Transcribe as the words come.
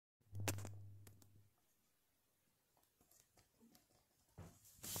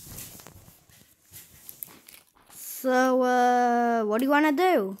So, what do you want to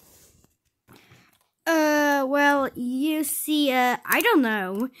do? Well, you see, I don't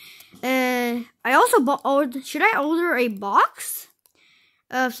know. I also should I order a box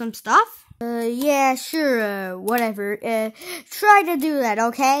of some stuff? Yeah, sure, whatever. Try to do that,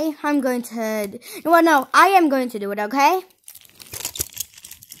 okay? I am going to do it, okay?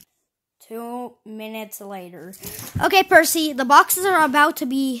 2 minutes later. Okay, Percy, the boxes are about to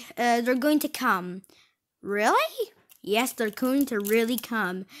be, they're going to come. Really? Yes, they're going to really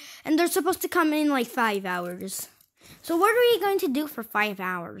come. And they're supposed to come in like 5 hours. So what are you going to do for 5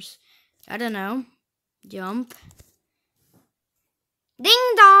 hours? I don't know. Jump.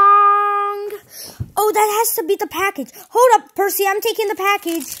 Ding dong! Oh, that has to be the package. Hold up, Percy, I'm taking the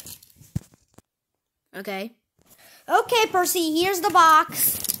package. Okay. Okay, Percy, here's the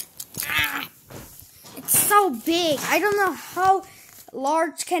box. Ah, it's so big. I don't know how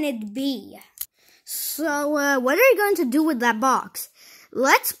large can it be. So, what are you going to do with that box?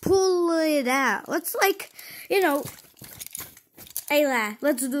 Let's pull it out. Let's, let's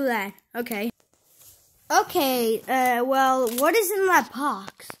do that. Okay. Okay, well, what is in that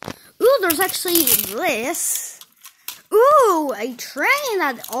box? Ooh, there's actually this. Ooh, a train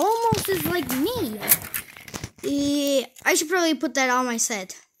that almost is like me. I should probably put that on my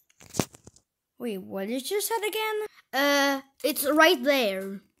set. Wait, what is your set again? It's right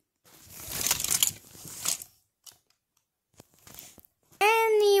there.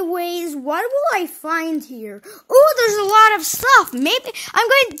 Anyways, what will I find here? Oh, there's a lot of stuff. Maybe I'm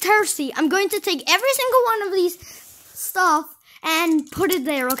going thirsty. I'm going to take every single one of these stuff and put it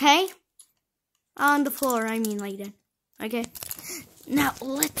there, okay? On the floor, I mean like that. Okay. Now,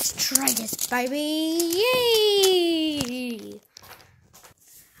 let's try this, baby. Yay!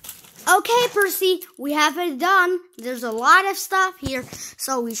 Okay, Percy, we have it done. There's a lot of stuff here,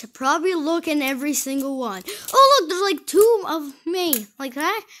 so we should probably look in every single one. Oh, look, there's like 2 of me. Like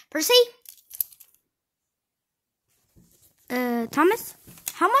that. Percy? Thomas?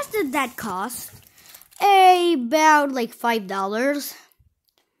 How much did that cost? About like $5.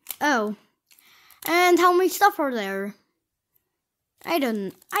 Oh. And how many stuff are there? I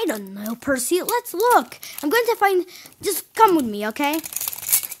don't know, Percy. Let's look. I'm going to find, just come with me, okay?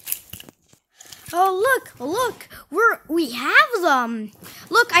 Oh, look, we have them.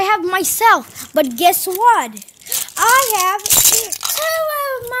 Look, I have myself, but guess what? I have 2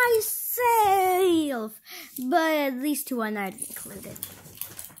 of myself, but these 2 are not included.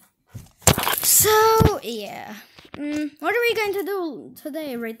 So, yeah. What are we going to do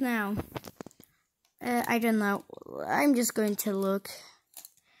today, right now? I don't know. I'm just going to look.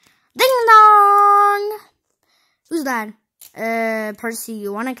 Ding dong! Who's that? Percy,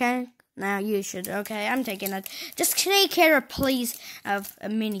 you want a cake? No, you should. Okay, I'm taking it. Just take care, please, of a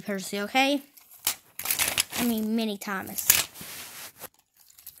mini Percy, okay? I mean, mini Thomas.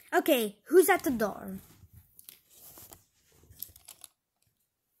 Okay, who's at the door?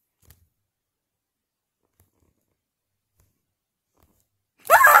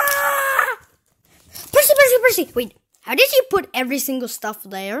 Ah! Percy! Wait, how did you put every single stuff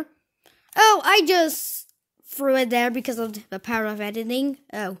there? Oh, I just threw it there because of the power of editing.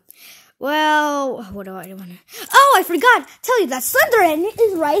 Oh. Well, what do I want to... Oh, I forgot. Tell you that slender end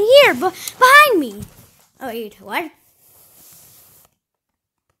is right here, behind me. Oh, wait, what?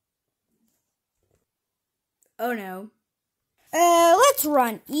 Oh, no. Let's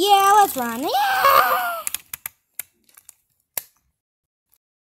run. Yeah, let's run. Yeah!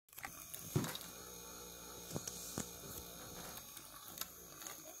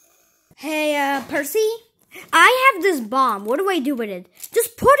 Hey, Percy? I have this bomb. What do I do with it?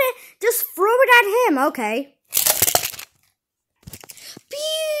 Just throw it at him, okay?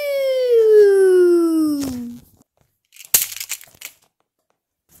 Pew!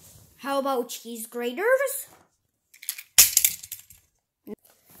 How about cheese graters?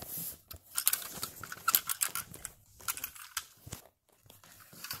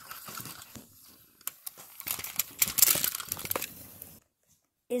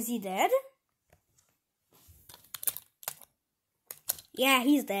 Is he dead? Yeah,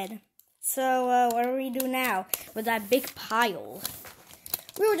 he's dead. So, what do we do now with that big pile?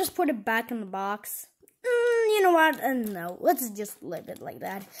 We will just put it back in the box. You know what? No, let's just leave it like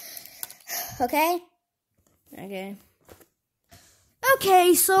that. Okay? Okay.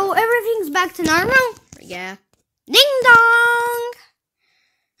 Okay, so everything's back to normal? Yeah. Ding dong!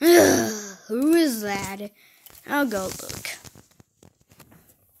 Who is that? I'll go look.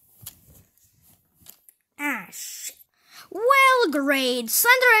 Ah, shit. Well, great.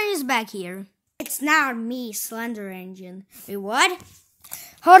 Slender Engine is back here. It's not me, Slender Engine. Wait, what?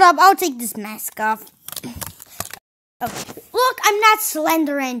 Hold up, I'll take this mask off. Oh, look, I'm not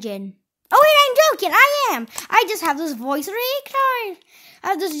Slender Engine. Oh wait, I'm joking. I am. I just have this voice recording. I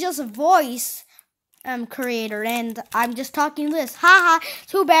have this just a voice creator, and I'm just talking this. Haha.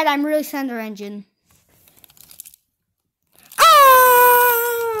 Too bad I'm really Slender Engine.